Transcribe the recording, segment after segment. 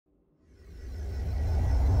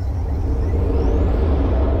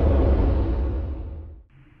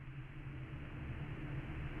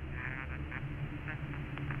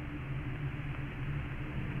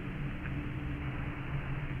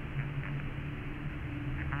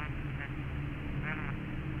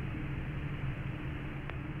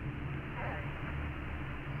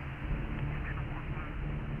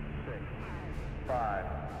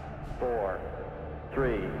4,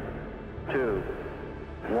 3, 2,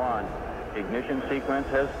 1. Ignition sequence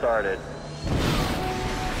has started.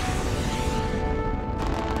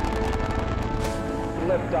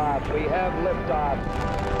 Liftoff. We have liftoff.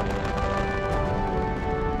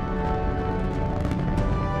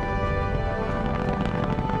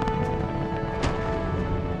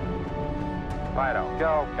 Fido,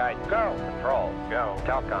 go. Guidance, go. Control, go.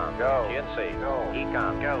 Telcom, go. GNC, go.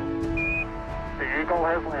 Ecom, go. The Eagle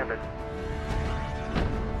has landed.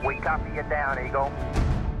 We copy you down, Eagle.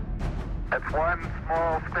 It's one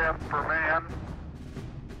small step for man,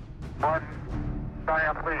 one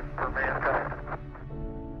giant leap for mankind.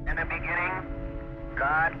 In the beginning,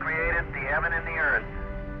 God created the heaven and the earth.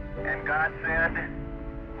 And God said,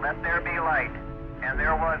 let there be light. And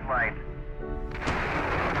there was light.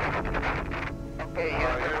 Okay,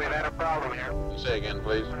 Here we've had a problem here. Say again,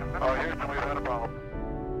 please. Houston, we've had a problem.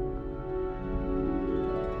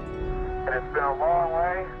 And it's been a long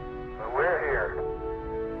way, but we're here.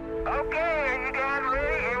 Okay, are you guys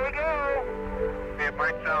ready? Here we go. It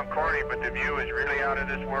might sound corny, but the view is really out of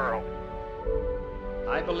this world.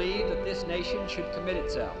 I believe that this nation should commit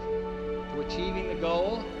itself to achieving the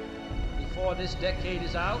goal, before this decade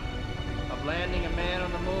is out, of landing a man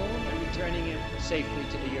on the moon and returning him safely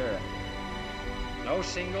to the Earth. No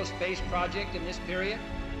single space project in this period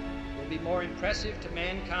will be more impressive to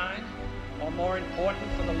mankind or more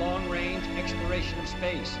important for the long-range exploration of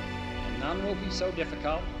space, and none will be so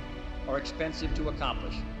difficult or expensive to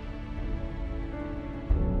accomplish.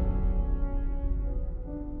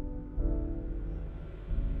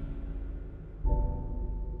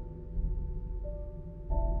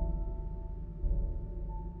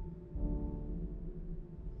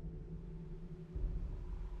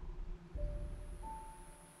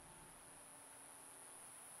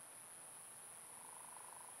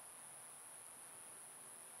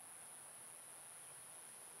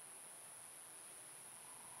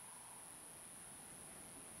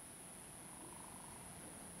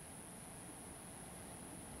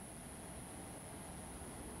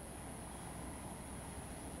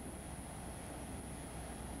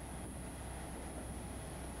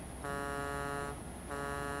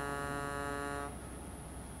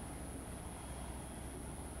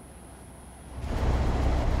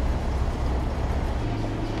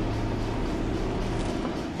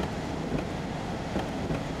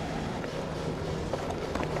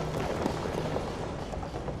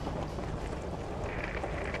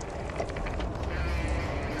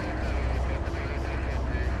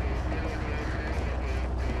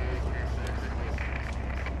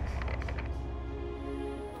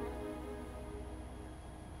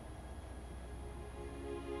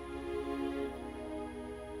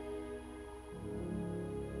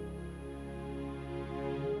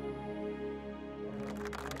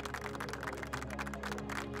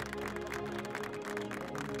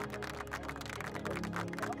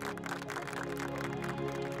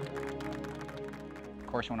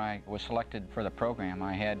 Of course, when I was selected for the program,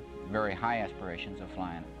 I had very high aspirations of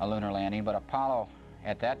flying a lunar landing, but Apollo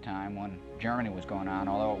at that time, when Germany was going on,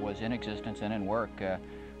 although it was in existence and in work,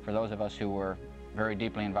 for those of us who were very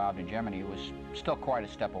deeply involved in Germany, it was still quite a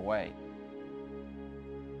step away.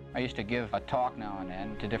 I used to give a talk now and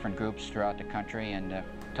then to different groups throughout the country and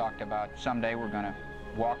talked about someday we're going to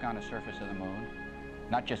walk on the surface of the moon,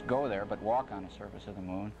 not just go there, but walk on the surface of the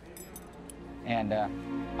moon. And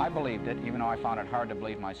I believed it, even though I found it hard to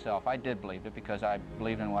believe myself. I did believe it because I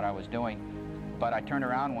believed in what I was doing. But I turned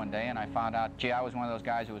around one day and I found out, gee, I was one of those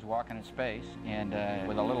guys who was walking in space. And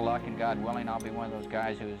with a little luck and God willing, I'll be one of those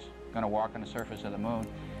guys who's going to walk on the surface of the moon.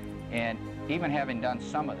 And even having done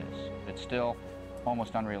some of this, it's still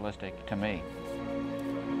almost unrealistic to me.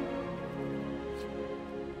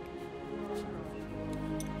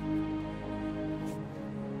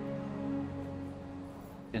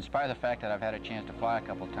 In spite of the fact that I've had a chance to fly a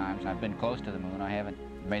couple times, and I've been close to the moon, I haven't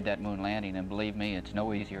made that moon landing, and believe me, it's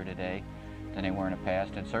no easier today than they were in the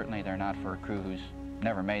past, and certainly they're not for a crew who's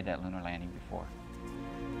never made that lunar landing before.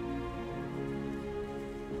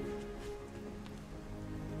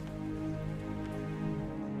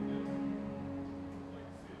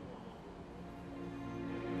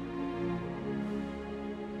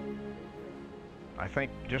 I think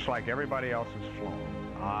just like everybody else has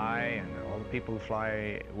flown, I and all the people who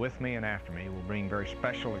fly with me and after me will bring very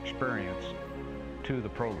special experience to the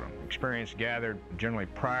program. Experience gathered generally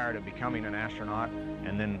prior to becoming an astronaut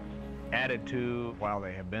and then added to while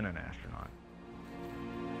they have been an astronaut.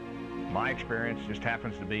 My experience just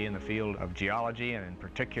happens to be in the field of geology, and in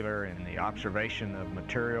particular in the observation of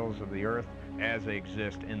materials of the Earth as they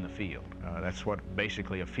exist in the field. That's what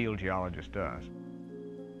basically a field geologist does.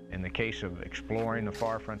 In the case of exploring the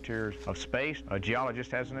far frontiers of space, a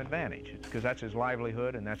geologist has an advantage because that's his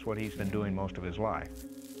livelihood and that's what he's been doing most of his life.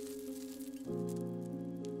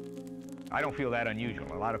 I don't feel that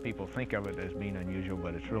unusual. A lot of people think of it as being unusual,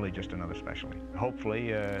 but it's really just another specialty.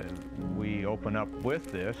 Hopefully, we open up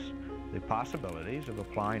with this the possibilities of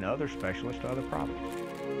applying other specialists to other problems.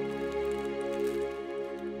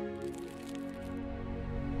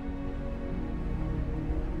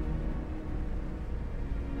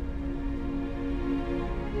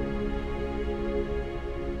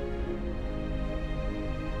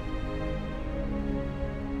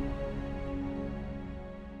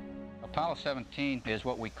 Apollo 17 is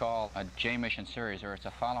what we call a J mission series, or it's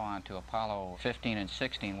a follow-on to Apollo 15 and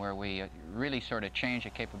 16, where we really sort of change the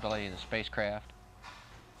capability of the spacecraft.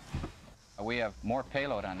 We have more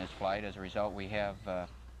payload on this flight. As a result, we have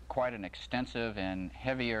quite an extensive and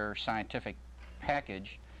heavier scientific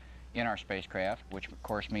package in our spacecraft, which of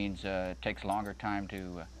course means it takes longer time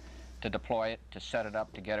to deploy it, to set it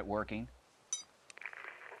up, to get it working.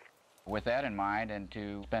 With that in mind, and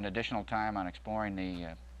to spend additional time on exploring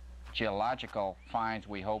the geological finds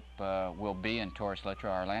we hope will be in Taurus Littrow,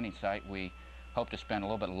 our landing site, we hope to spend a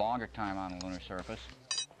little bit longer time on the lunar surface.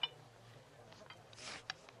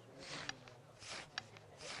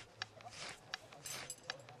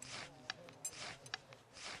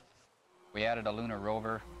 We added a lunar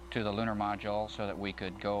rover to the lunar module so that we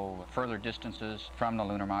could go further distances from the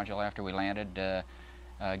lunar module after we landed,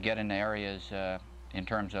 get in areas in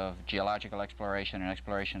terms of geological exploration and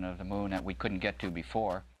exploration of the moon that we couldn't get to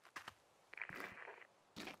before.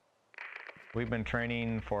 We've been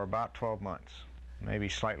training for about 12 months, maybe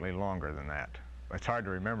slightly longer than that. It's hard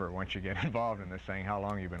to remember once you get involved in this thing how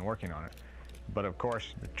long you've been working on it. But of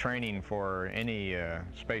course, the training for any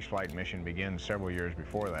spaceflight mission begins several years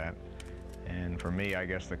before that. And for me, I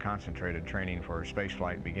guess the concentrated training for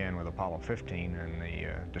spaceflight began with Apollo 15 in the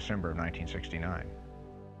December of 1969.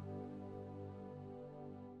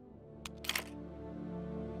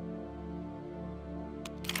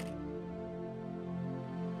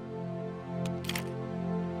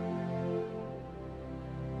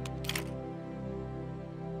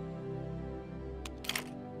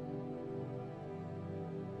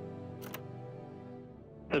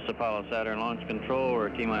 This is Apollo Saturn Launch Control. We're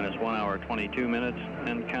T-minus 1 hour, 22 minutes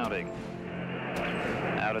and counting.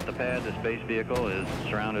 Out at the pad, the space vehicle is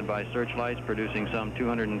surrounded by searchlights producing some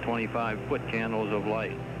 225 foot candles of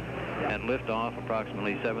light. At liftoff,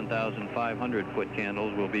 approximately 7,500 foot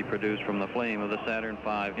candles will be produced from the flame of the Saturn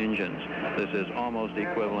V engines. This is almost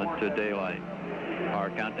equivalent to daylight. Our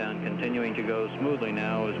countdown continuing to go smoothly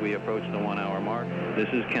now as we approach the 1 hour mark. This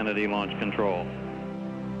is Kennedy Launch Control.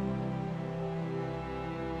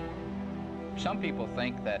 Some people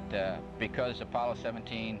think that because Apollo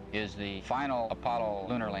 17 is the final Apollo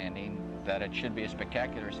lunar landing, that it should be a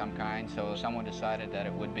spectacular of some kind, so someone decided that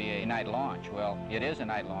it would be a night launch. Well, it is a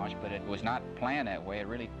night launch, but it was not planned that way. It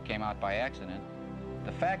really came out by accident.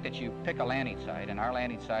 The fact that you pick a landing site, and our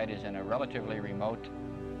landing site is in a relatively remote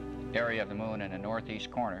area of the moon in the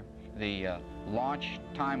northeast corner, the launch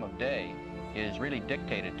time of day is really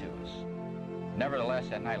dictated to us. Nevertheless,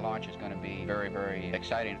 that night launch is going to be very, very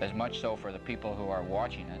exciting, as much so for the people who are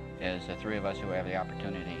watching it as the three of us who have the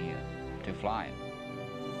opportunity to fly it.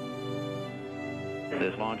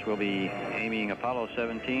 This launch will be aiming Apollo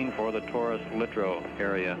 17 for the Taurus Littrow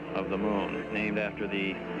area of the moon, named after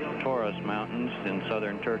the Taurus Mountains in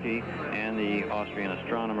southern Turkey and the Austrian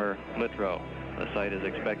astronomer Littrow. The site is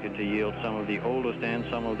expected to yield some of the oldest and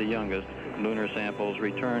some of the youngest lunar samples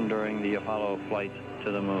returned during the Apollo flights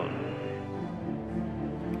to the moon.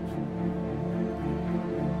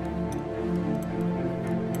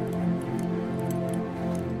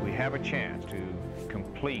 Have a chance to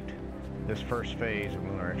complete this first phase of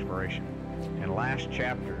lunar exploration. In last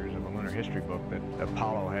chapters of a lunar history book that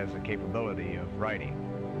Apollo has the capability of writing.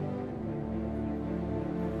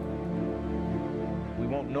 We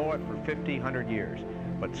won't know it for 50, 100 years,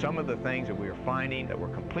 but some of the things that we are finding that were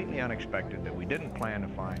completely unexpected, that we didn't plan to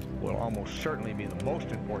find, will almost certainly be the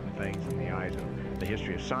most important things in the eyes of the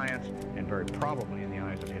history of science, and very probably in the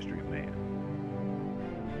eyes of the history of man.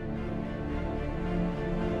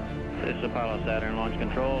 This is Apollo Saturn Launch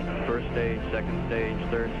Control. First stage, second stage,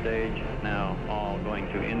 third stage, now all going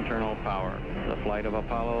to internal power. The flight of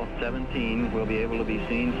Apollo 17 will be able to be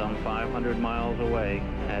seen some 500 miles away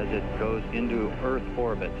as it goes into Earth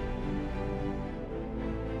orbit.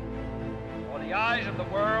 For the eyes of the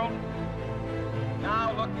world,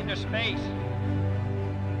 now look into space,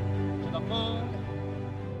 to the moon,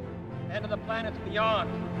 and to the planets beyond.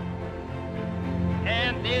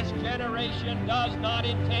 And this generation does not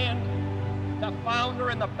intend to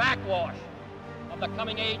founder in the backwash of the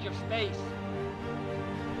coming age of space.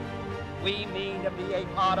 We mean to be a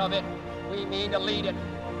part of it. We mean to lead it.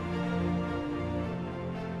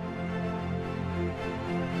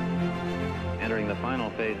 Entering the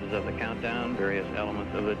final phases of the countdown, various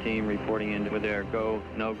elements of the team reporting in with their go,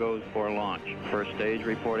 no-goes for launch. First stage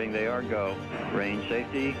reporting they are go. Range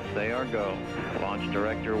safety, they are go. Launch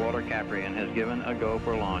director Walter Caprian has given a go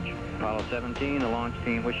for launch. Apollo 17, the launch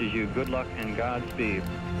team wishes you good luck and Godspeed.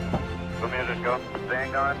 The music go.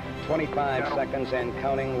 Staying on. 25 seconds and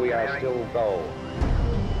counting. We are still go.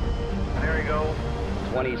 There we go.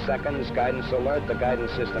 20 seconds. Guidance alert. The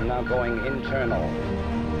guidance system now going internal.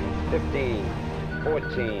 15,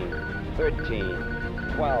 14,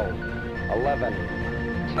 13, 12, 11,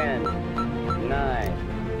 10,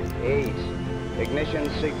 9, 8. Ignition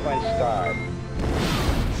sequence start.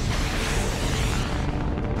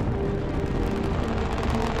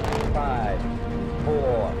 5,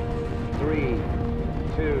 4, 3,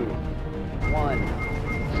 2, 1,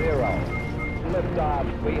 0. Liftoff.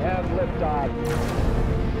 We have liftoff.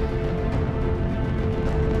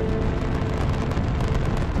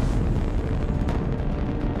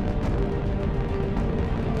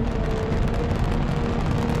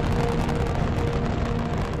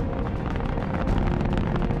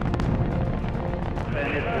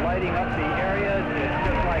 Lighting up the area. It's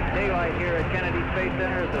just like daylight here at Kennedy Space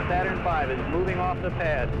Center as the Saturn V is moving off the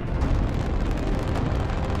pad.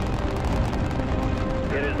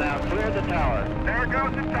 It has now cleared the tower. There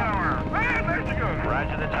goes the tower. Ah, there she goes.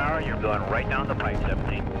 Roger the tower. You're going right down the pipe,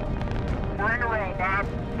 17. We're in a roll, Bob.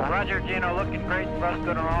 Roger, Gino. Looking great. Thrust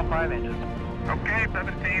good on all 5 engines. Okay,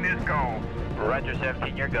 17 is go. Roger,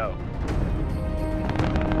 17. You're go.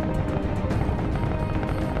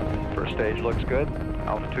 First stage looks good.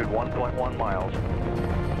 Altitude 1.1 miles.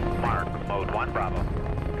 Mark, mode 1 Bravo.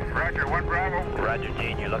 Roger, 1 Bravo. Roger,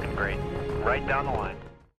 Gene. You're looking great. Right down the line.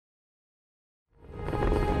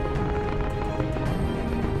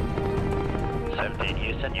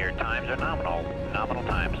 Houston, your times are nominal. Nominal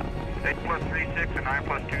times. 8 plus 36 and 9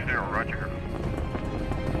 plus 20. Roger.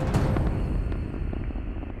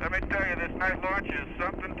 Let me tell you, this night launch is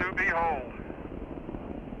something to behold.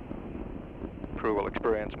 Crew will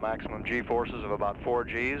experience maximum G-forces of about 4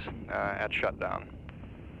 Gs at shutdown.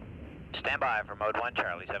 Stand by for mode 1,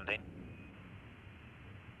 Charlie, 17.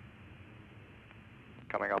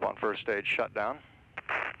 Coming up on first stage shutdown.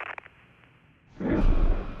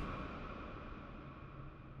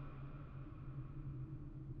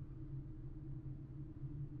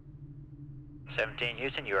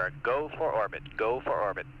 Houston, you are go for orbit. Go for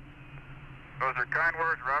orbit. Those are kind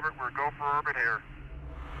words, Robert. We're go for orbit here.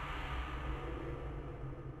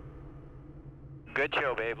 Good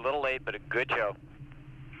show, babe. A little late, but a good show.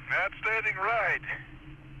 Outstanding ride.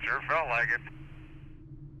 Sure felt like it.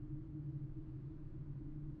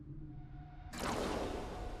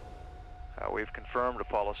 We've confirmed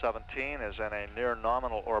Apollo 17 is in a near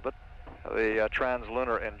nominal orbit. The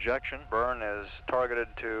translunar injection burn is targeted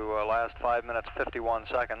to last 5 minutes 51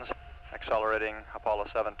 seconds, accelerating Apollo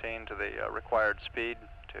 17 to the required speed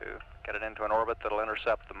to get it into an orbit that'll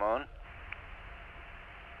intercept the moon.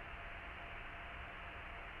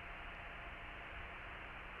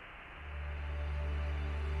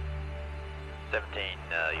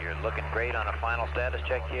 You're looking great on a final status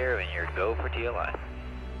check here, and you're go for TLI.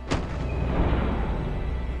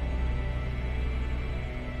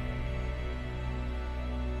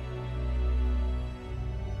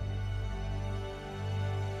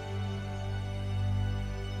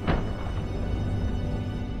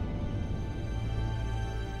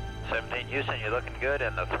 Houston, you're looking good,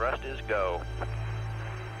 and the thrust is go.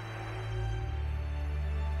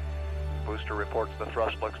 Booster reports the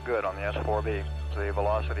thrust looks good on the S4B. The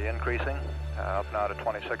velocity increasing, up now to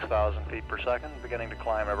 26,000 feet per second, beginning to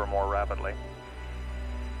climb ever more rapidly.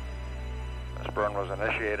 This burn was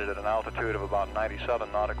initiated at an altitude of about 97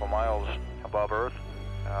 nautical miles above Earth.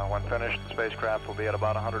 When finished, the spacecraft will be at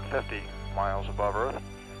about 150 miles above Earth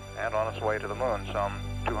and on its way to the moon, some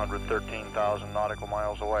 213,000 nautical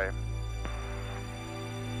miles away.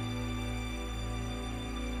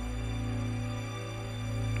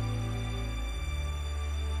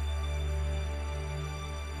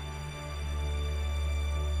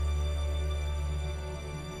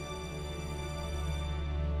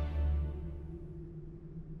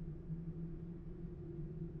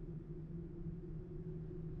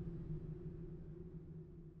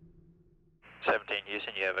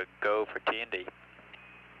 Houston, you have a go for T&D. Okay,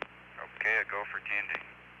 a go for T&D.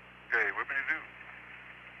 Okay, what can you do?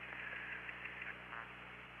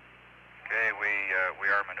 Okay, we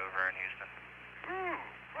are maneuvering Houston. Ooh,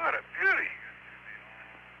 what a beauty!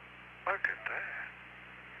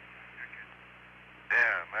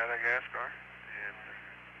 Madagascar and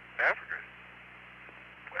Africa.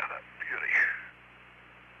 Well, a beauty.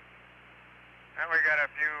 And we got a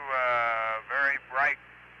few very bright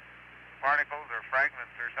particles or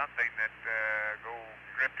fragments or something that go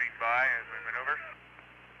drifting by as we maneuver.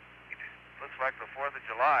 It looks like the 4th of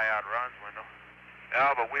July out Ron's window.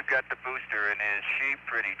 Oh, but we've got the booster and his she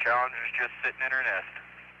pretty Challenger's just sitting in her nest.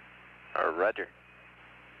 Roger.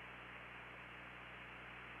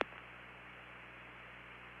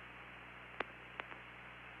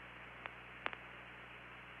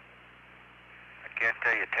 Can't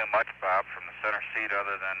tell you too much, Bob, from the center seat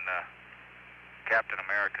other than Captain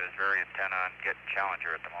America is very intent on getting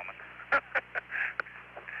Challenger at the moment.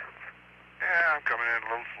 Yeah, I'm coming in a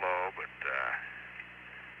little slow, but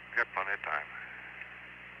got plenty of time.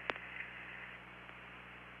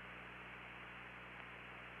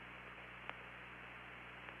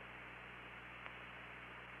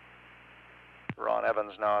 Ron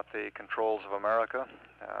Evans now at the controls of America,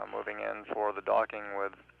 moving in for the docking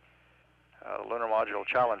with the Lunar Module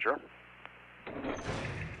Challenger. Let's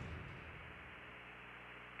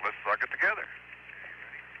suck it together.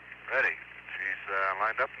 Ready. She's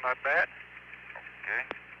lined up, not bad. Okay.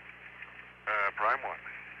 Prime 1.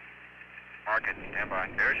 Mark it, stand by.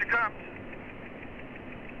 There she comes.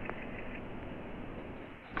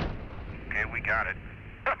 Okay, we got it.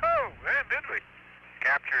 Oh, man, did we?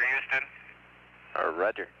 Capture Houston.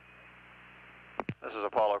 Roger. This is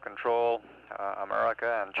Apollo Control.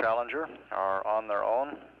 America and Challenger are on their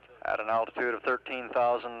own at an altitude of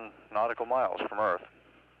 13,000 nautical miles from Earth.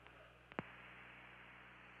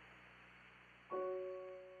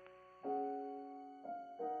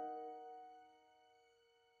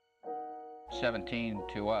 "17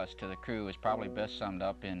 to us, to the crew, is probably best summed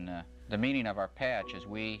up in the meaning of our patch as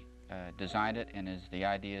we designed it and as the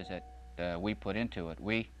ideas that we put into it.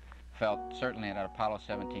 We felt certainly that Apollo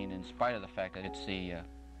 17, in spite of the fact that it's the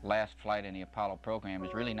last flight in the Apollo program,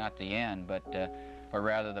 is really not the end, but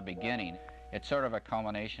rather the beginning. It's sort of a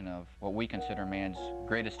culmination of what we consider man's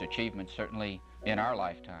greatest achievements, certainly in our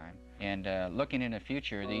lifetime. And looking in the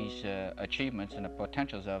future, these achievements and the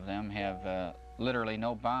potentials of them have literally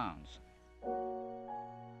no bounds.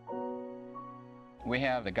 We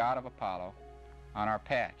have the God of Apollo on our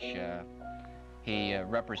patch. He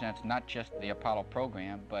represents not just the Apollo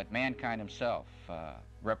program, but mankind himself,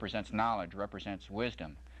 represents knowledge, represents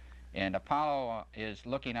wisdom. And Apollo is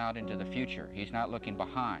looking out into the future. He's not looking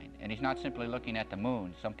behind. And he's not simply looking at the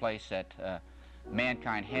moon, someplace that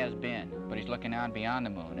mankind has been, but he's looking on beyond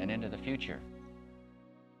the moon and into the future.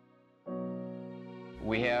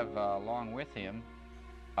 We have, along with him,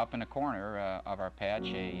 up in the corner of our patch,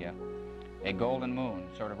 a golden moon,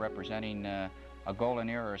 sort of representing a golden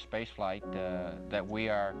era of spaceflight that we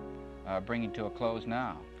are bringing to a close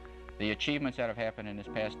now. The achievements that have happened in this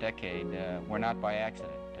past decade were not by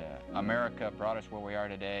accident. America brought us where we are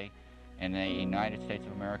today, and the United States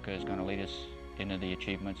of America is going to lead us into the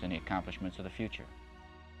achievements and the accomplishments of the future.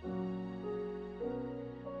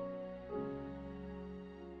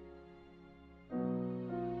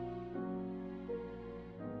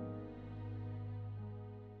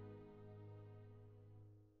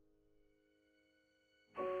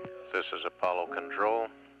 This is Apollo Control.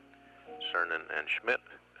 Cernan and Schmidt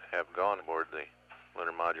have gone aboard the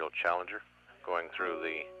Lunar Module Challenger, going through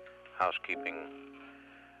the housekeeping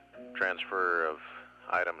transfer of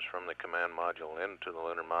items from the command module into the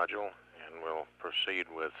lunar module, and we'll proceed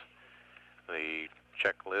with the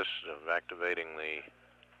checklist of activating the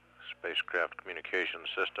spacecraft communication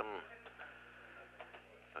system.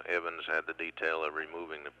 Evans had the detail of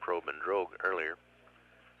removing the probe and drogue earlier,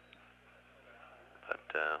 but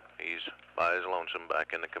he's by his lonesome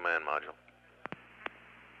back in the command module.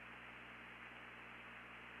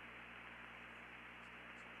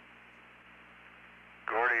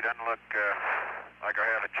 Gordy, doesn't look like I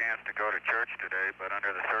have a chance to go to church today, but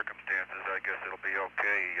under the circumstances, I guess it'll be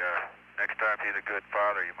okay. Next time he's a good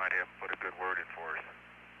father, you might have him put a good word in for us.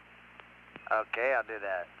 Okay, I'll do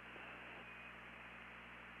that.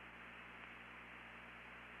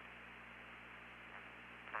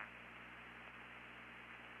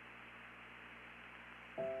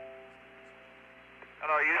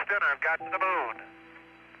 Hello, Houston. I've got the moon.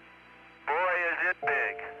 Boy, is it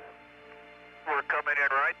big. We're coming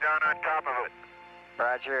in right down on top of it.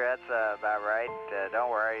 Roger, that's about right.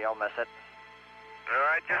 Don't worry, you'll miss it.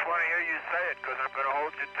 I just want to hear you say it, because I'm going to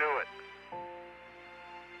hold you to it.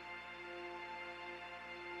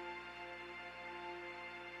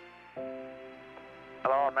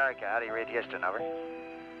 Hello, America. How do you read Houston? Over.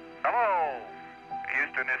 Hello.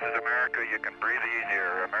 Houston, this is America. You can breathe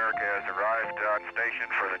easier. America has arrived on station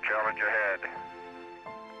for the challenge ahead.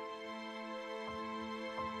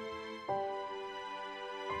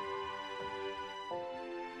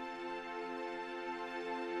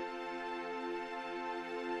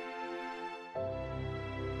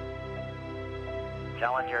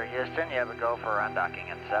 Challenger Houston, you have a go for undocking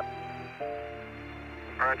and SEP.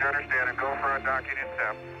 Roger, understand, and go for undocking and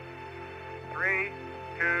SEP. 3,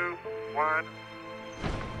 2, 1.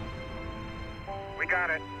 We got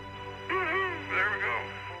it. There we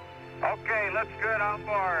go. Okay, looks good on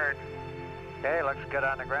board. Okay, looks good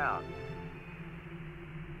on the ground.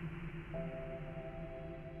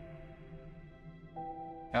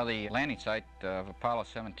 Now, the landing site of Apollo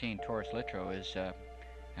 17 Taurus Littrow is,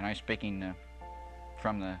 and I'm speaking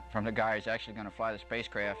from the guy who's actually going to fly the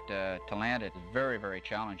spacecraft to land it, is very, very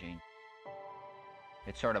challenging.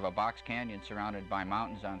 It's sort of a box canyon surrounded by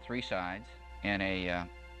mountains on 3 sides, and a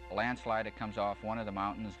landslide that comes off one of the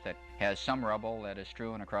mountains that has some rubble that is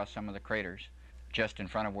strewn across some of the craters just in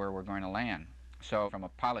front of where we're going to land. So from a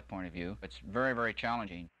pilot point of view, it's very, very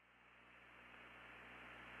challenging.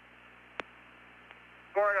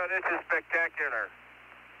 Gordo, this is spectacular.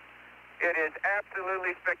 It is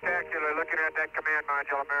absolutely spectacular looking at that command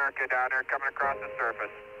module America down there coming across the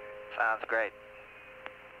surface. Sounds great.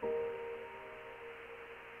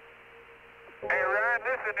 Hey, Ron,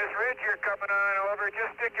 listen, this ridge you're coming on over,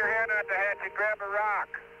 just stick your hand out the hatch and grab a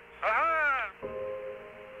rock.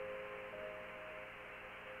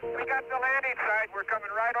 We got the landing site. We're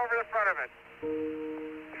coming right over the front of it.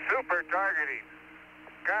 Super targeting.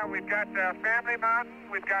 God, we've got Family Mountain.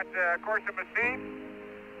 We've got Course of Massif.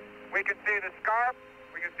 We can see the Scarp.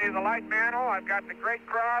 We can see the Light Mantle. I've got the Great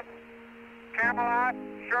Cross, Camelot,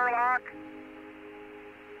 Sherlock.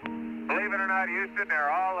 Believe it or not, Houston,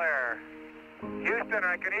 they're all there. Houston,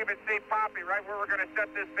 I can even see Poppy right where we're going to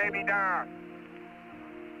set this baby down.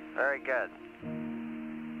 Very good.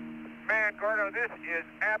 Man, Gordo, this is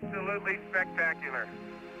absolutely spectacular.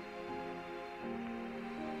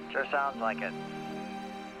 Sure sounds like it.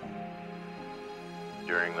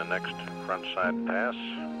 During the next frontside pass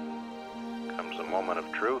comes a moment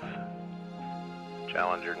of truth.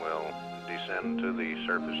 Challenger will descend to the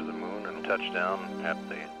surface of the moon and touch down at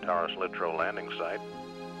the Taurus Littrow landing site.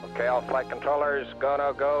 Okay, all flight controllers,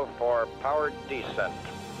 go for powered descent.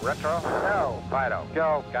 Retro, go. Fido,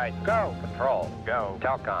 go. Guidance, go. Control, go.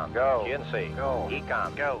 Telcom, go. GNC, go.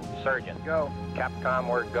 Ecom, go. Surgeon, go. Capcom,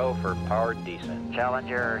 we're go for powered descent.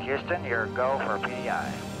 Challenger Houston, your go for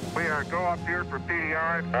PDI. We are go up here for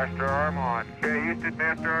PDI. Master arm on. Okay, Houston,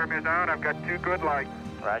 master arm is on. I've got 2 good lights.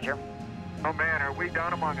 Roger. Oh, man, are we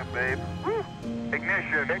down among them, babe? Woo.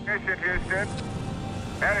 Ignition, Houston.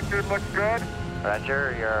 Attitude looks good.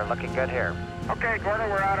 Roger, you're looking good here. Okay, Gordo,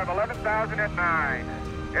 we're out of 11,000 at 9.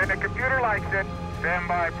 And the computer likes it. Stand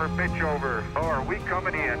by for pitch over. Oh, are we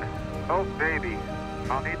coming in? Oh, baby.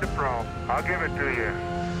 I'll need the pro. I'll give it to you.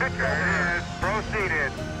 Pitch there it is.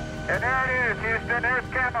 Proceeded. And there it is, Houston. There's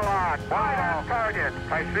Camelot. Wide on target.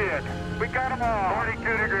 I see it. We got them all.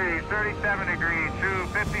 42 degrees, 37 degrees, to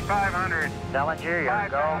 5,500. Challenger, your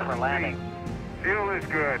go for landing. Fuel is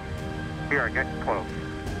good. We are getting close.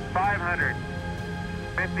 500.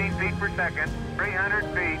 15 feet per second. 300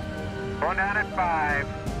 feet. Going down at 5.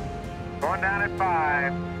 Going down at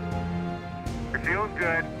 5. Your fuel's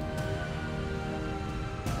good.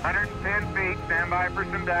 110 feet. Stand by for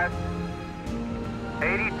some dust.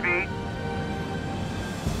 80 feet.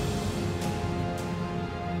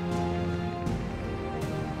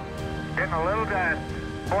 Getting a little dust.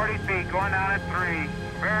 40 feet. Going down at 3.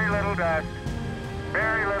 Very little dust.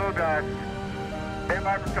 Very little dust. Stand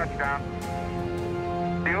by for touchdown.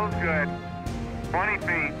 Fuel's good. 20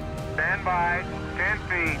 feet. Stand by. 10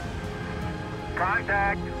 feet.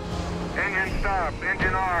 Contact. Engine stop.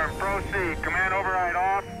 Engine arm. Proceed. Command override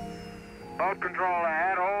off. Load control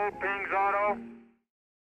ahead. Hold. Pings auto.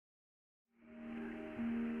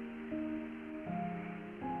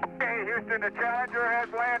 Okay, Houston, the Challenger has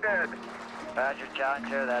landed. Roger,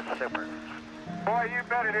 Challenger, that's super. Boy, you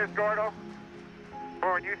bet it is, Gordo.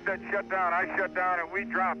 Boy, you said shut down. I shut down and we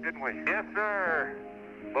dropped, didn't we? Yes, sir.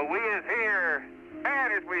 But we is here.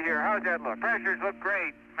 And is we here. How's that look? Pressures look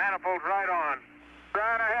great. Manifolds right on.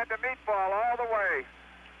 Brian, I had the meatball all the way.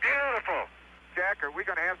 Beautiful. Jack, are we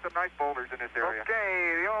going to have some nice boulders in this area?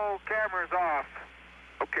 Okay, the old camera's off.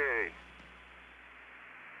 Okay.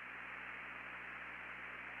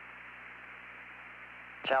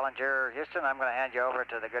 Challenger Houston, I'm going to hand you over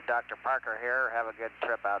to the good Dr. Parker here. Have a good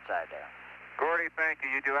trip outside there. Gordy, thank you.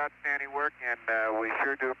 You do outstanding work, and we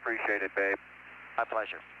sure do appreciate it, babe. My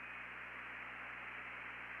pleasure.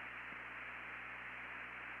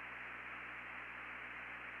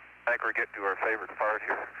 I think we're getting to our favorite part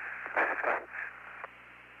here.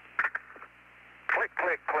 Click,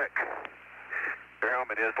 click, click. Your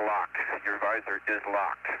helmet is locked. Your visor is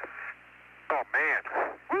locked. Oh, man.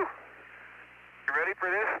 Woo! You ready for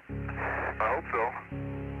this? I hope so.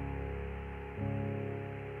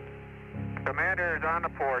 Commander is on the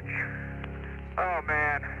porch. Oh,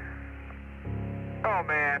 man. Oh,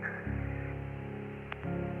 man.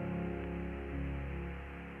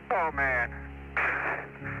 Oh, man.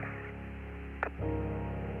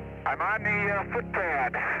 I'm on the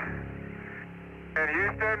footpad. And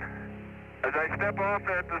Houston, as I step off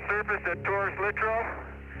at the surface at Taurus Littrow,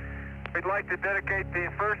 we'd like to dedicate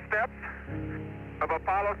the first steps of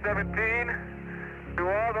Apollo 17 to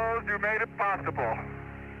all those who made it possible.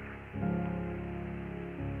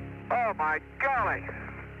 Oh my golly!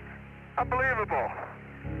 Unbelievable!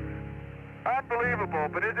 Unbelievable,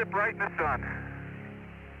 but is it bright in the sun?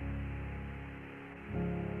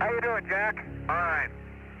 How you doing, Jack? Fine.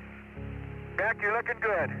 Jack, you're looking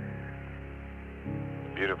good.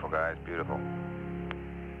 Beautiful, guys, beautiful.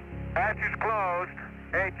 Hatch is closed.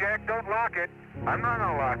 Hey, Jack, don't lock it. I'm not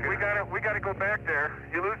gonna lock it. We gotta go back there.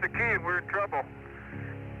 You lose the key and we're in trouble.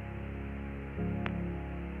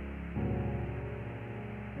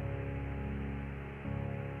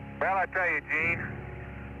 Well, I tell you, Gene,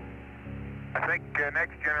 I think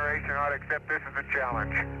next generation ought to accept this as a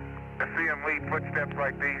challenge. To see them leave footsteps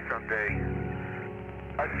like these someday.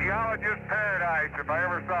 A geologist's paradise, if I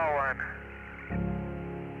ever saw one.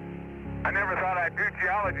 I never thought I'd do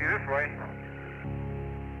geology this way.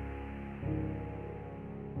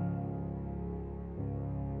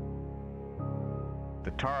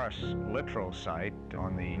 The Taurus Littrow site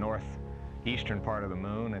on the northeastern part of the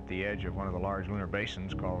moon at the edge of one of the large lunar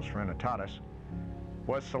basins called Serenitatis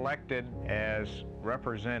was selected as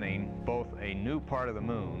representing both a new part of the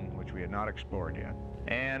moon, which we had not explored yet,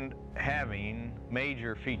 and having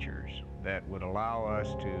major features that would allow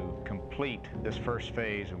us to complete this first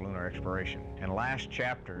phase of lunar exploration. And last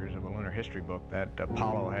chapters of a lunar history book that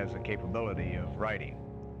Apollo has the capability of writing.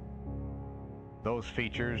 Those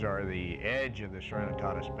features are the edge of the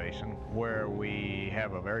Serenitatis Basin, where we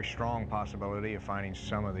have a very strong possibility of finding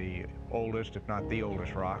some of the oldest, if not the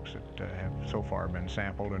oldest, rocks that have so far been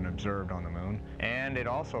sampled and observed on the moon. And it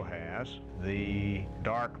also has the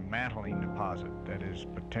dark mantling deposit that is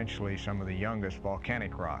potentially some of the youngest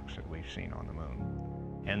volcanic rocks that we've seen on the moon.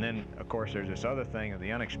 And then, of course, there's this other thing of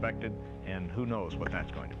the unexpected, and who knows what that's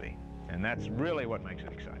going to be. And that's really what makes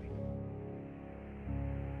it exciting.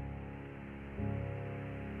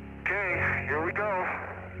 Okay, here we go.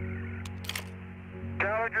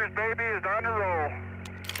 Challenger's baby is on the roll.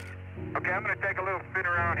 Okay, I'm gonna take a little spin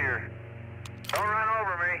around here. Don't run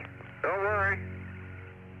over me. Don't worry.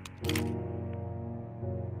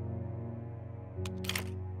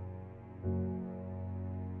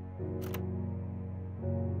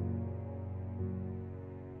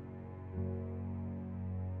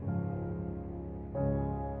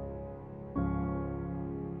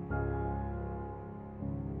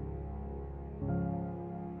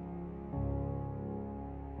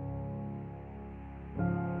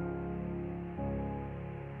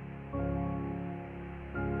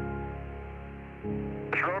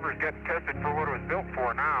 This rover's getting tested for what it was built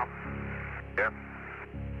for now. Yep.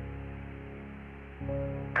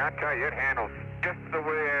 I tell you, it handles just the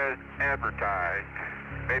way as advertised.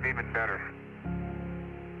 Maybe even better.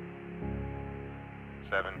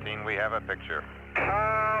 17, we have a picture.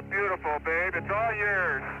 Oh, beautiful, babe. It's all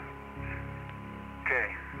yours.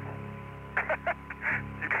 Okay.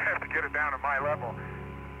 You have to get it down to my level.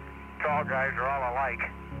 Tall guys are all alike.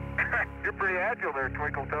 You're pretty agile there,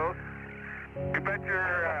 Twinkle Toes. You bet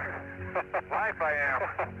your life I am.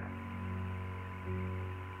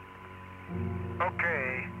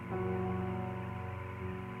 Okay.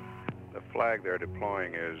 The flag they're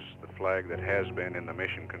deploying is the flag that has been in the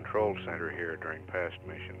Mission Control Center here during past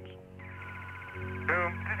missions.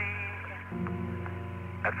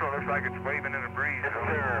 That's what it looks like it's waving in the breeze. Yes,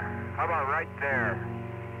 sir. How about right there?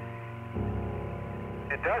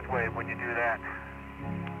 It does wave when you do that.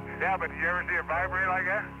 Yeah, but did you ever see it vibrate like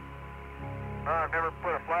that? I've never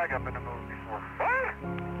put a flag up in the moon before. What?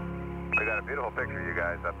 We got a beautiful picture of you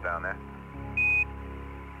guys up down there.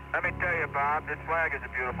 Let me tell you, Bob, this flag is a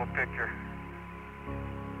beautiful picture.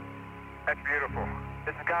 That's beautiful.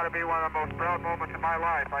 This has got to be one of the most proud moments of my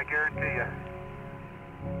life, I guarantee you.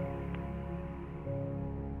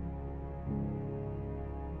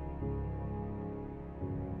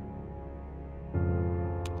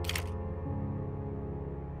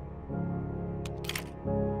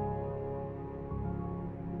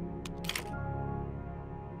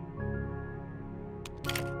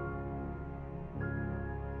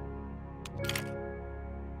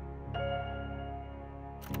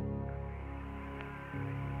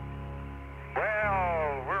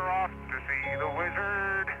 Well, we're off to see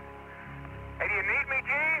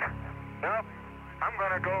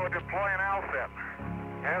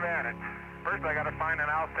First, I got to find an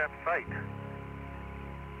ALSEP site.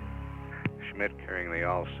 Schmidt carrying the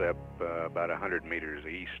ALSEP about 100 meters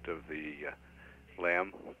east of the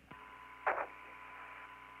LEM.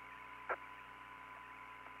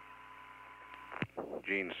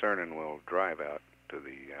 Gene Cernan will drive out to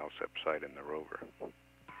the ALSEP site in the rover.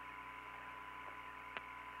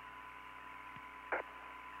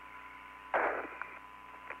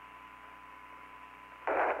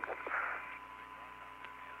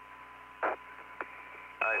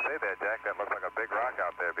 I say there, Jack, that looks like a big rock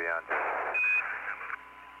out there beyond you.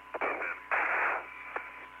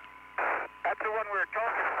 That's the one we were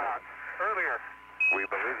talking about earlier. We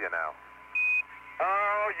believe you now.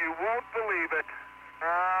 Oh, you won't believe it.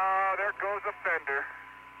 Oh, there goes a fender.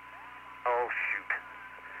 Oh, shoot.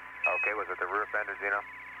 Okay, was it the rear fender, Gino?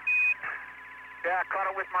 Yeah, I caught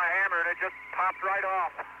it with my hammer and it just popped right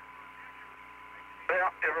off. Well,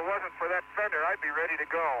 if it wasn't for that fender, I'd be ready to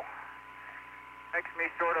go. Makes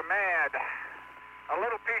me sort of mad. A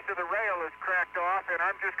little piece of the rail is cracked off, and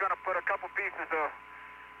I'm just going to put a couple pieces of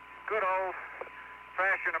good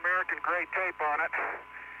old-fashioned American gray tape on it.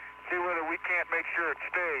 See whether we can't make sure it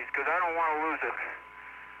stays, because I don't want to lose it.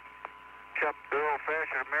 Except the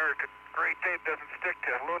old-fashioned American gray tape doesn't stick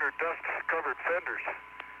to lunar dust-covered fenders.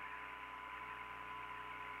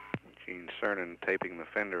 Gene Cernan taping the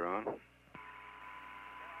fender on.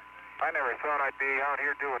 I never thought I'd be out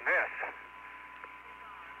here doing this.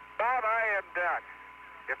 Bob, I am done.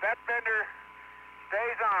 If that fender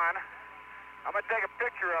stays on, I'm going to take a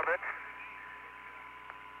picture of it,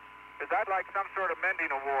 because I'd like some sort of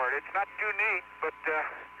mending award. It's not too neat, but,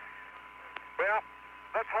 well,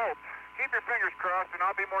 let's hope. Keep your fingers crossed, and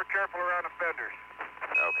I'll be more careful around the fenders.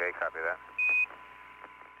 Okay, copy that.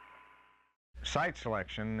 Site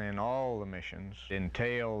selection in all the missions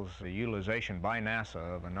entails the utilization by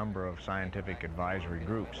NASA of a number of scientific advisory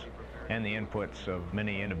groups and the inputs of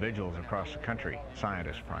many individuals across the country,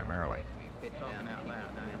 scientists primarily.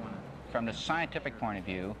 From the scientific point of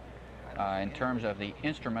view, in terms of the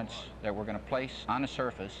instruments that we're going to place on the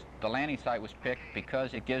surface, the landing site was picked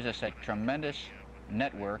because it gives us a tremendous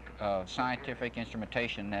network of scientific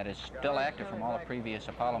instrumentation that is still active from all the previous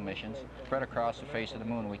Apollo missions spread across the face of the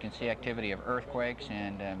moon. We can see activity of earthquakes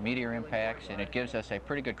and meteor impacts, and it gives us a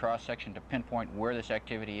pretty good cross-section to pinpoint where this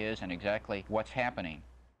activity is and exactly what's happening.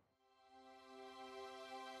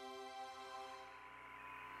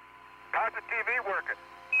 How's the TV working?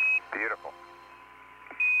 Beautiful.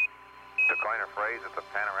 To coin a phrase, it's a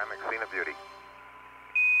panoramic scene of beauty.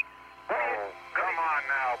 Oh, come on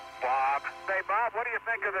now, Bob. Say, Bob, what do you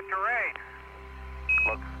think of the terrain?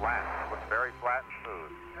 Looks flat. Looks very flat and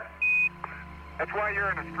smooth. That's why you're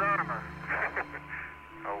an astronomer.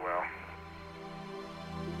 Oh, well.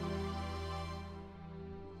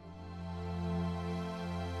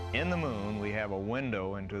 In the moon, we have a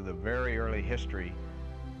window into the very early history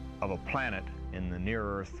of a planet in the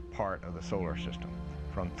near-Earth part of the solar system.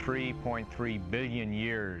 From 3.3 billion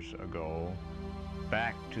years ago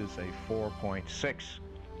back to, say, 4.6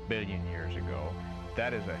 billion years ago.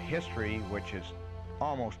 That is a history which is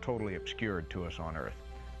almost totally obscured to us on Earth.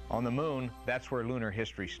 On the moon, that's where lunar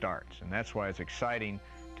history starts, and that's why it's exciting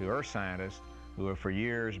to Earth scientists who have for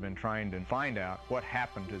years been trying to find out what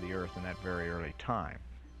happened to the Earth in that very early time,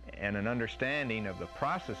 and an understanding of the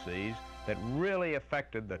processes that really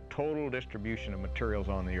affected the total distribution of materials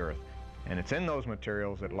on the Earth. And it's in those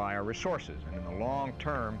materials that lie our resources, and in the long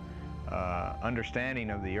term, understanding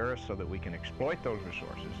of the Earth so that we can exploit those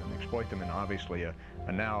resources and exploit them in obviously a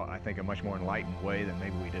now, I think, a much more enlightened way than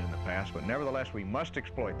maybe we did in the past, but nevertheless we must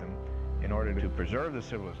exploit them in order to preserve the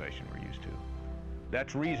civilization we're used to.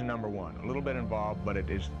 That's reason number one, a little bit involved, but it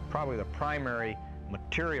is probably the primary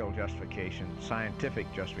material justification,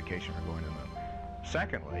 scientific justification for going to the moon.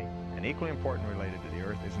 Secondly, and equally important related to the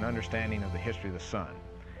Earth, is an understanding of the history of the sun.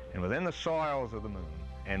 And within the soils of the moon,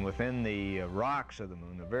 and within the rocks of the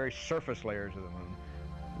moon, the very surface layers of the moon,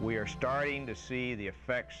 we are starting to see the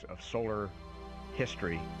effects of solar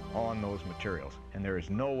history on those materials. And there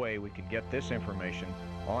is no way we can get this information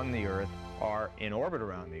on the Earth or in orbit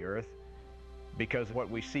around the Earth, because what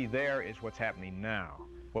we see there is what's happening now.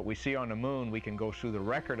 What we see on the moon, we can go through the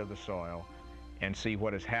record of the soil and see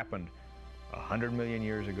what has happened 100 million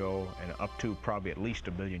years ago and up to probably at least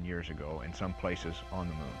 1 billion years ago in some places on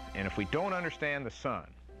the moon. And if we don't understand the sun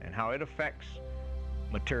and how it affects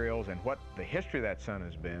materials and what the history of that sun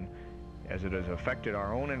has been as it has affected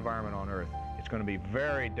our own environment on Earth, it's going to be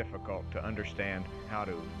very difficult to understand how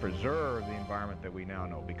to preserve the environment that we now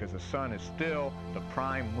know, because the sun is still the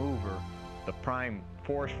prime mover, the prime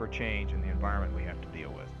force for change in the environment we have to deal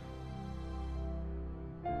with.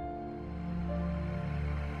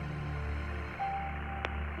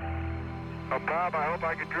 Well, Bob, I hope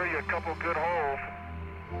I can drill you a couple good holes.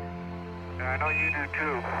 And I know you do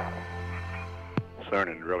too.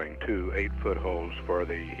 CERN in drilling 2 8-foot holes for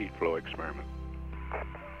the heat flow experiment.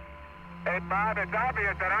 Hey, Bob, it's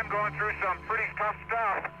obvious that I'm going through some pretty tough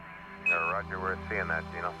stuff. Roger, we're seeing that,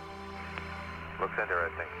 Gino. Looks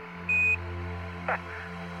interesting.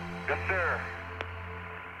 Yes, sir.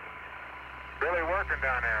 Really working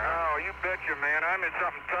down there, huh? Oh, you betcha, man. I'm in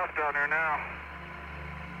something tough down there now.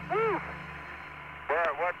 Woo!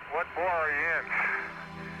 What bore are you in?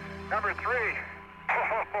 Number 3.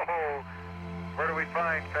 Oh, where do we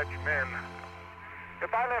find such men?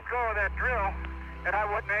 If I let go of that drill and I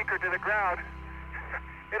wasn't anchored to the ground,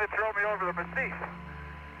 it'd throw me over the massif.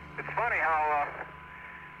 It's funny how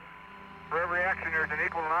for every action there's an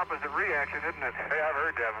equal and opposite reaction, isn't it? Hey, I've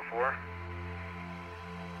heard that before.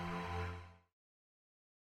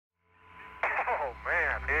 Oh,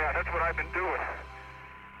 man. Yeah, that's what I've been doing.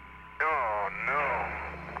 Oh, no.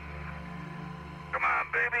 Come on,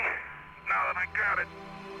 baby. Now that I got it.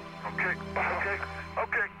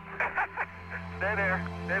 Okay. Stay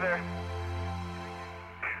there.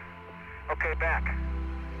 Okay, back.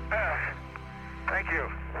 Thank you.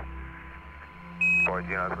 Boy,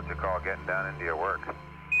 Gino, that's what you call getting down into your work.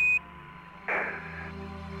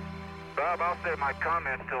 Bob, I'll save my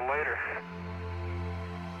comments till later.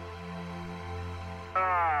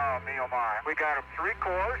 Oh, me oh my. We got 3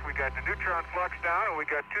 cores, we got the neutron flux down, and we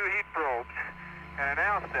got 2 heat probes and an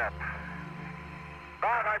L-step.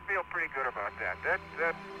 Bob, I feel pretty good about that.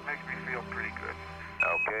 That makes me feel pretty good.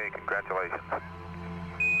 Okay, congratulations.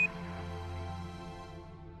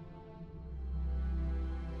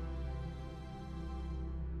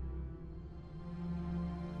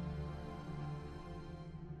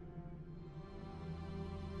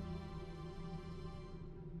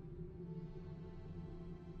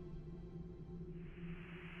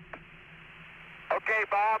 Okay,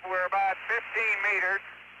 Bob, we're about 15 meters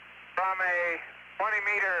from a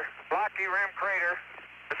 20-meter blocky rim crater.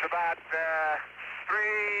 It's about 3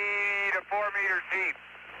 to 4 meters deep.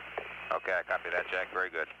 Okay, I copy that, Jack. Very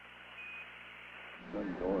good.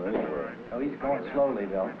 Oh, he's going slowly,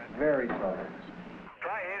 though. Very slowly.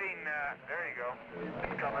 Try hitting, there you go.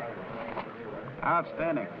 It's coming.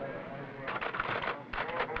 Outstanding.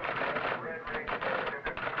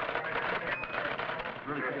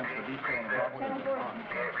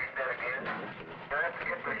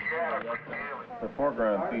 The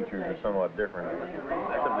foreground features are somewhat different,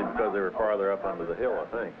 simply because they were farther up onto the hill, I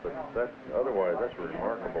think. But otherwise, that's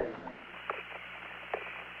remarkable.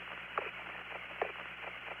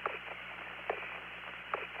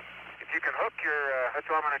 If you can hook your, that's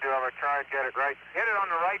what I'm going to do. I'm going to try and get it right. Hit it on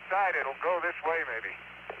the right side. It'll go this way, maybe.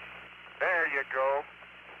 There you go.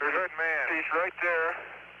 There's a good man. He's right there.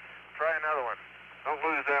 Try another one. Don't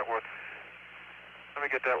lose that one. Let me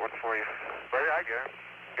get that one for you. Right, I got it.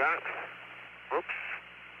 Got it? Whoops.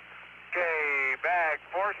 Okay, bag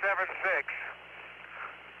 476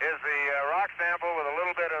 is the rock sample with a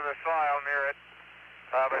little bit of the soil near it.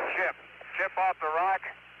 A chip. Chip off the rock.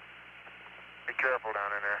 Be careful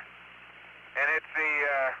down in there. And it's the,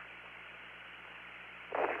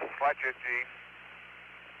 watch it, Gene.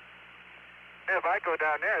 Yeah, if I go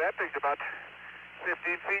down there, that thing's about 15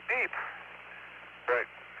 feet deep. Right.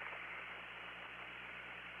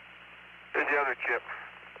 Here's the other chip.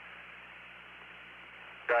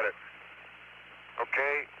 Got it.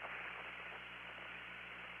 Okay.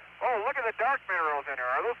 Oh, look at the dark minerals in there.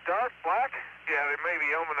 Are those dark, black? Yeah, they may be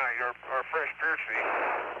ilmenite or fresh piercing.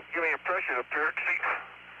 Give me a impression of piercing.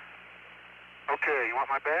 Okay, you want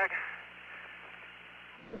my bag?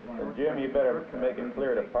 Jim, you better make it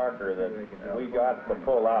clear to Parker that we got to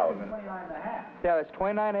pull out. Yeah, it's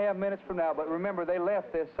 29.5 minutes from now, but remember, they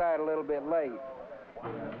left this side a little bit late.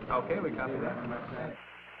 Okay, we copy that.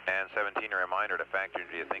 And 17, a reminder to factor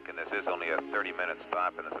into your thinking this is only a 30-minute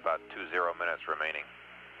stop, and it's about 20 minutes remaining.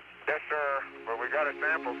 Yes, sir. But we got to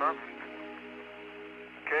sample something.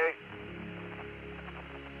 Okay.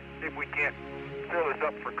 See if we can't fill this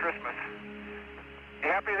up for Christmas. You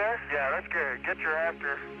happy there? Yeah, that's good. Get your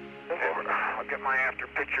after. I'll get my after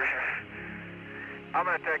picture here. I'm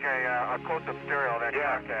going to take a close-up stereo of that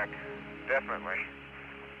contact. Definitely.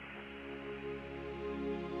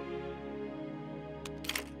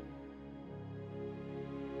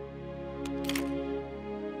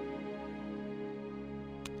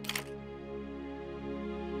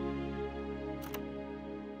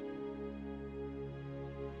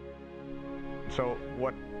 So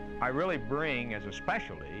what I really bring as a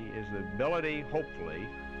specialty is the ability, hopefully,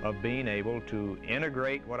 of being able to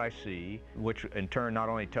integrate what I see, which in turn not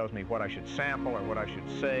only tells me what I should sample or what I should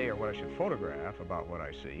say or what I should photograph about what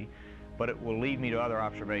I see, but it will lead me to other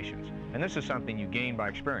observations. And this is something you gain by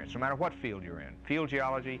experience, no matter what field you're in. Field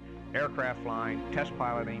geology, aircraft flying, test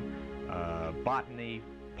piloting, botany,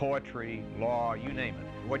 poetry, law, you name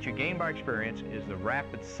it. What you gain by experience is the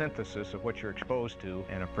rapid synthesis of what you're exposed to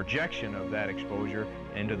and a projection of that exposure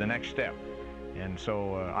into the next step. And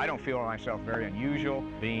so I don't feel myself very unusual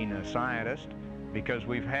being a scientist because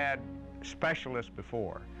we've had specialists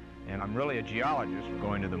before. And I'm really a geologist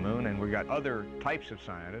going to the moon, and we've got other types of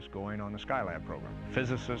scientists going on the Skylab program.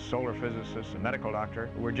 Physicists, solar physicists, a medical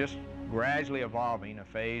doctor. We're just gradually evolving a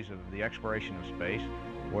phase of the exploration of space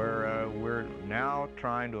where we're now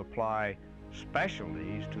trying to apply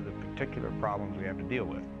specialties to the particular problems we have to deal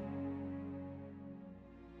with.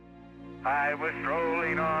 I was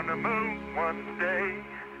strolling on the moon one day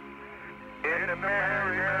in a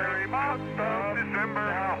merry, merry month of December.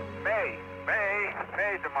 No, May.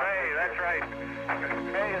 May's the month. May, that's right.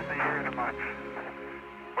 May is the year of the month.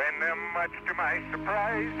 When, much to my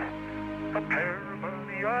surprise, a pair of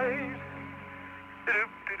lovely eyes.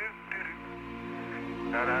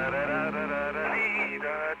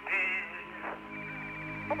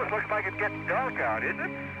 Almost looks like it's getting dark out, isn't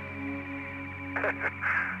it?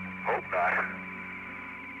 Hope not.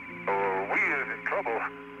 Or we is in trouble.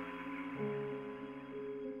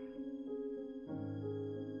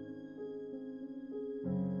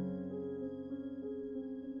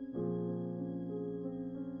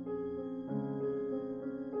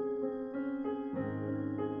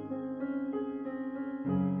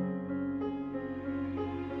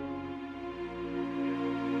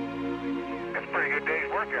 That's a pretty good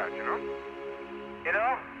day's workout, you know? You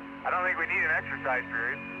know, I don't think we need an exercise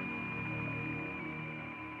period.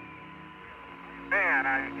 Man,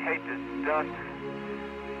 I hate this dust.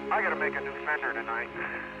 I gotta make a new fender tonight.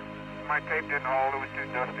 My tape didn't hold, it was too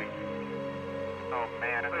dusty. Oh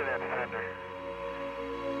man, look at that fender.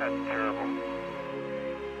 That's terrible.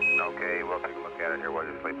 Okay, we'll take a look at it here while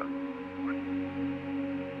you're sleeping.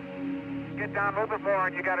 Get down a little bit more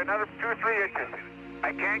and you got another 2 or 3 inches.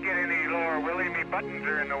 I can't get any lower, Willie. Me buttons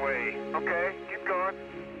are in the way. Okay, keep going.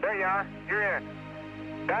 There you are, you're in.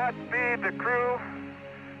 Godspeed the crew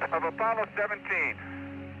of Apollo 17.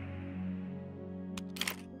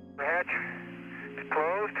 The hatch is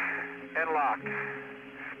closed and locked.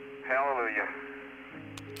 Hallelujah.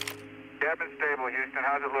 Cabin stable, Houston.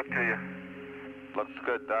 How's it look to you? Looks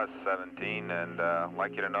good to us, 17, and I'd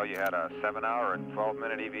like you to know you had a 7-hour and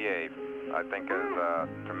 12-minute EVA. I think is a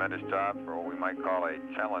tremendous job for what we might call a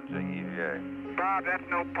challenging EVA. Bob, that's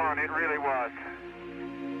no pun. It really was.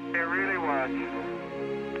 It really was.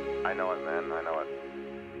 I know it, man. I know it.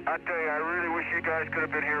 I tell you, I really wish you guys could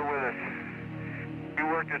have been here with us. You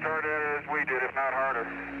worked as hard at it as we did, if not harder.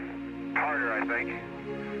 Harder, I think.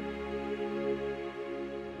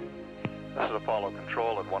 This is Apollo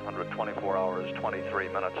Control at 124 hours, 23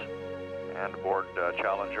 minutes. And aboard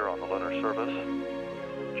Challenger on the lunar service,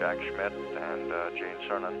 Jack Schmidt and Gene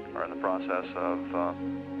Cernan are in the process of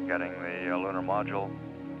getting the lunar module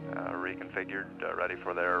reconfigured, ready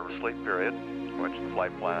for their sleep period, which the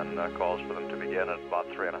flight plan calls for them to begin at about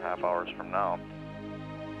 3.5 hours from now.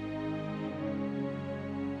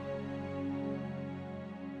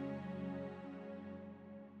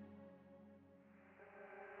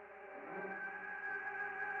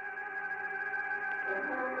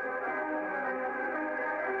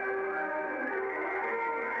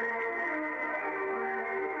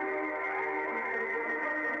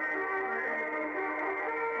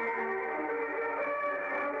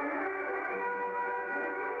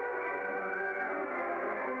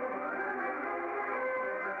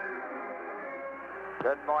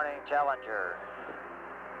 Good morning, Challenger.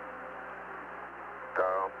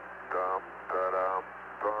 Dum, dum, da-dum,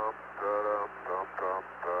 dum, da-dum, dum, dum,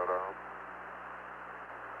 da-dum.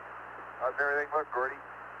 How's everything look, Gordy?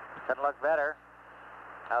 Couldn't look better.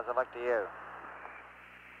 How's it look to you?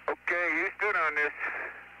 Okay, Houston, on this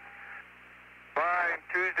fine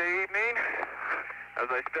Tuesday evening, as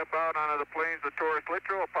I step out onto the plains of Taurus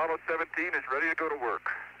Littrow, Apollo 17 is ready to go to work.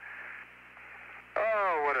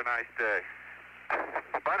 Oh, what a nice day.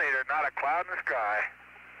 Funny, there's not a cloud in the sky,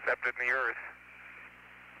 except in the earth.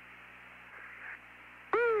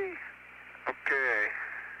 Whee! Okay.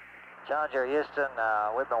 Challenger, Houston,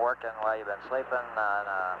 we've been working while you've been sleeping on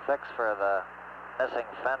a fix for the missing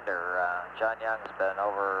fender. John Young's been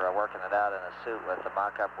over working it out in a suit with the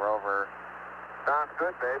mock-up rover. Sounds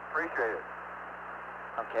good, babe. Appreciate it.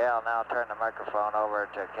 Okay, I'll now turn the microphone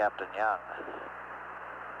over to Captain Young.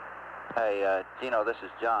 Hey, Gino, this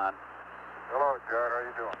is John. Hello, John. How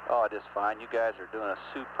you doing? Oh, just fine. You guys are doing a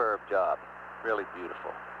superb job. Really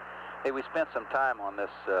beautiful. Hey, we spent some time on this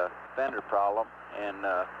fender problem and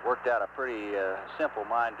worked out a pretty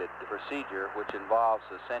simple-minded procedure, which involves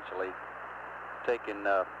essentially taking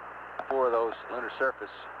 4 of those lunar surface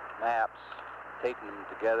maps, taping them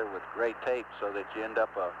together with gray tape so that you end up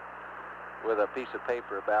with a piece of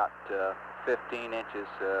paper about 15 inches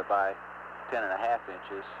by 10.5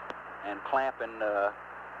 inches, and clamping the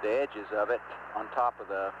edges of it on top of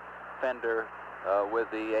the fender with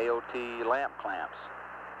the AOT lamp clamps.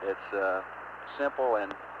 It's simple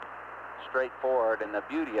and straightforward, and the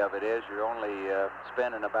beauty of it is you're only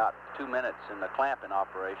spending about 2 minutes in the clamping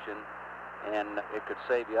operation, and it could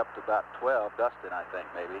save you up to about 12 dusting, I think,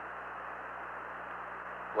 maybe.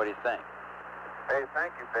 What do you think? Hey, thank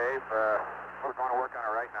you, Dave. We're going to work on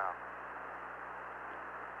it right now.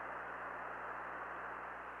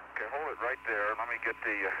 Okay, hold it right there. Let me get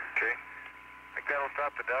the, okay. Think that'll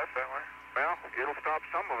stop the dust that way? Well, it'll stop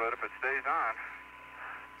some of it if it stays on.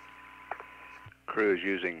 Crew is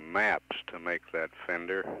using maps to make that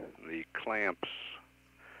fender. The clamps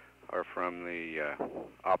are from the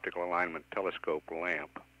optical alignment telescope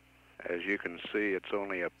lamp. As you can see, it's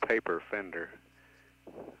only a paper fender,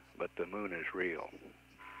 but the moon is real.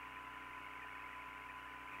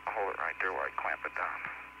 I'll hold it right there while I clamp it down.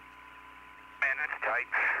 Man, that's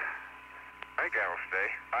tight. I think that'll stay.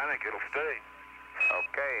 I think it'll stay.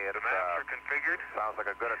 Okay, The maps are configured. sounds like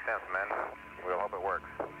a good attempt, men. We'll hope it works.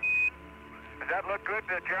 Does that look good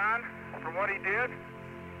to John from what he did?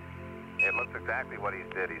 It looks exactly what he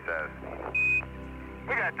did, he says.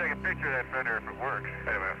 We gotta take a picture of that fender if it works.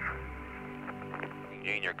 Wait a minute.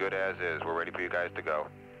 Gene, you're good as is. We're ready for you guys to go.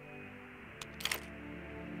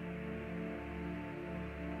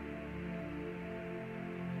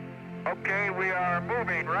 Okay, we are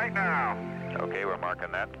moving right now. Okay, we're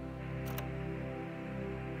marking that.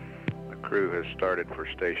 The crew has started for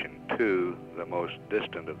Station 2, the most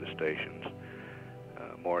distant of the stations,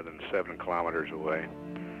 more than 7 kilometers away.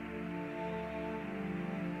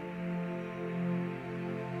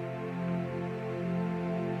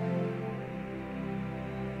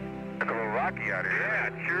 It's a little rocky out here. Yeah,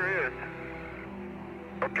 it sure is.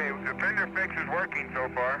 Okay, the fender fix is working so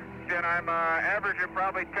far. And I'm averaging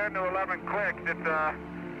probably 10 to 11 clicks. It's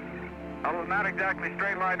not exactly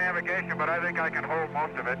straight line navigation, but I think I can hold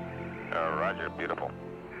most of it. Roger, beautiful.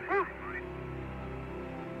 Whew.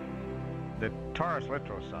 The Taurus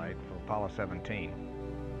Littrow site for Apollo 17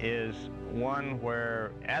 is one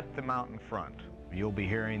where at the mountain front you'll be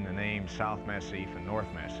hearing the names South Massif and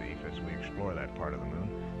North Massif as we explore that part of the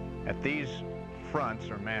moon. At these fronts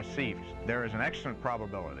or massifs, there is an excellent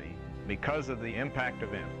probability, because of the impact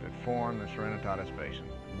event that formed the Serenitatis Basin,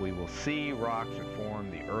 we will see rocks that form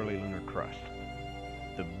the early lunar crust.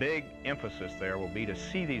 The big emphasis there will be to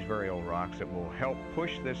see these very old rocks that will help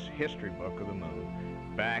push this history book of the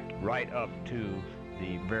moon back right up to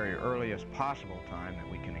the very earliest possible time that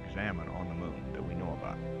we can examine on the moon that we know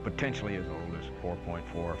about, potentially as old as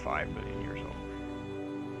 4.4 or 5 billion years old.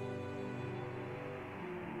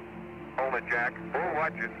 Hold it, Jack. Oh,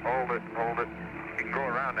 watch it. Hold it, hold it. You can go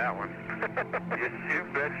around that one. Yes, you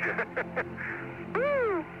betcha.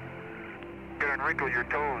 Woo! Gonna wrinkle your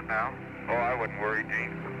toes now. Oh, I wouldn't worry,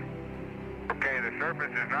 Gene. Okay, the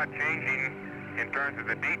surface is not changing in terms of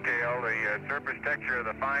the detail, the surface texture of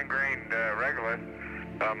the fine-grained regolith.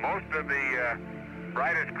 Most of the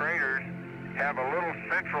brightest craters have a little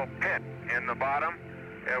central pit in the bottom,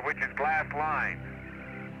 which is glass-lined.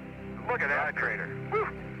 Look at that crater. Woo!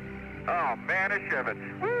 Oh, man, it's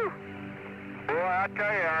Shivets. Woo! Boy, I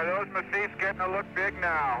tell you, are those massifs getting to look big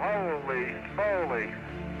now? Holy moly.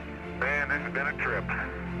 Man, this has been a trip.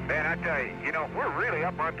 Man, I tell you, you know, we're really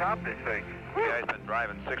up on top of this thing. You guys been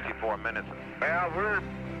driving 64 minutes. Well, we're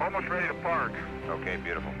almost ready to park. Okay,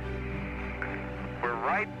 beautiful. We're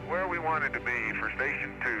right where we wanted to be for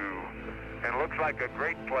Station 2, and it looks like a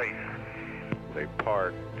great place. They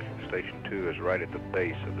park. Station 2 is right at the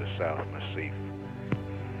base of the South Massif.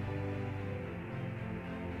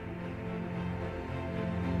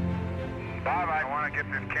 Bob, I want to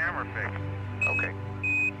get this camera fixed. Okay.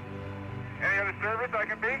 Any other service I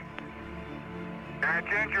can be? Can I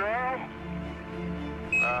change your oil?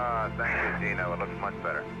 Thank you, Gino. It looks much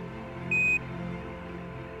better.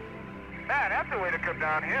 Man, that's the way to come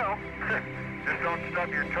downhill. Just don't stub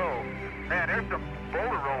your toe. Man, there's some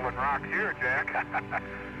boulder rolling rocks here, Jack.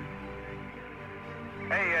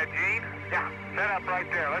 Hey, Gene. Yeah. Set up right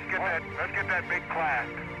there. Let's get that big class.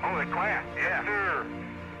 Oh, the class? Yeah. Yes, sir.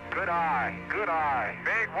 Good eye. Good eye.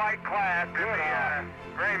 Big white class. Good eye.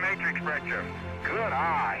 Gray matrix spreadsheet. Good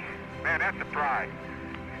eye. Man, that's a prize.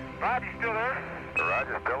 Bob, you still there?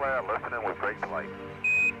 Roger, still there, listening with great delight.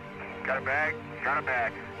 Got a bag? Got a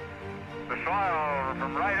bag. the soil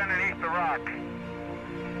from right underneath the rock.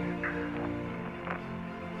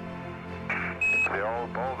 It's the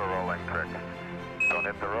old boulder rolling trick. Don't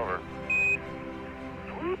hit the rover.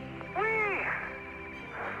 Whee!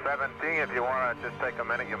 17, if you want to just take a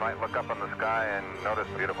minute, you might look up in the sky and notice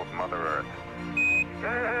beautiful Mother Earth.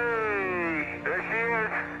 Hey, there she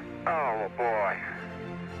is. Oh, boy.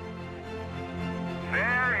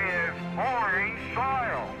 There is orange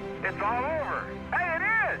soil. It's all over. Hey, it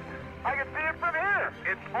is. I can see it from here.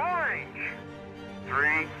 It's orange.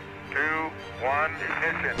 3, 2, 1,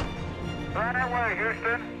 ignition. Right away,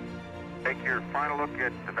 Houston. Take your final look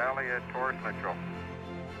at the Valley of Taurus Mitchell.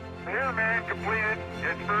 Here, man completed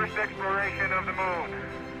its first exploration of the moon.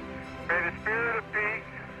 May the spirit of peace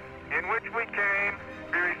in which we came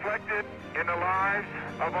be reflected in the lives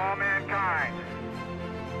of all mankind.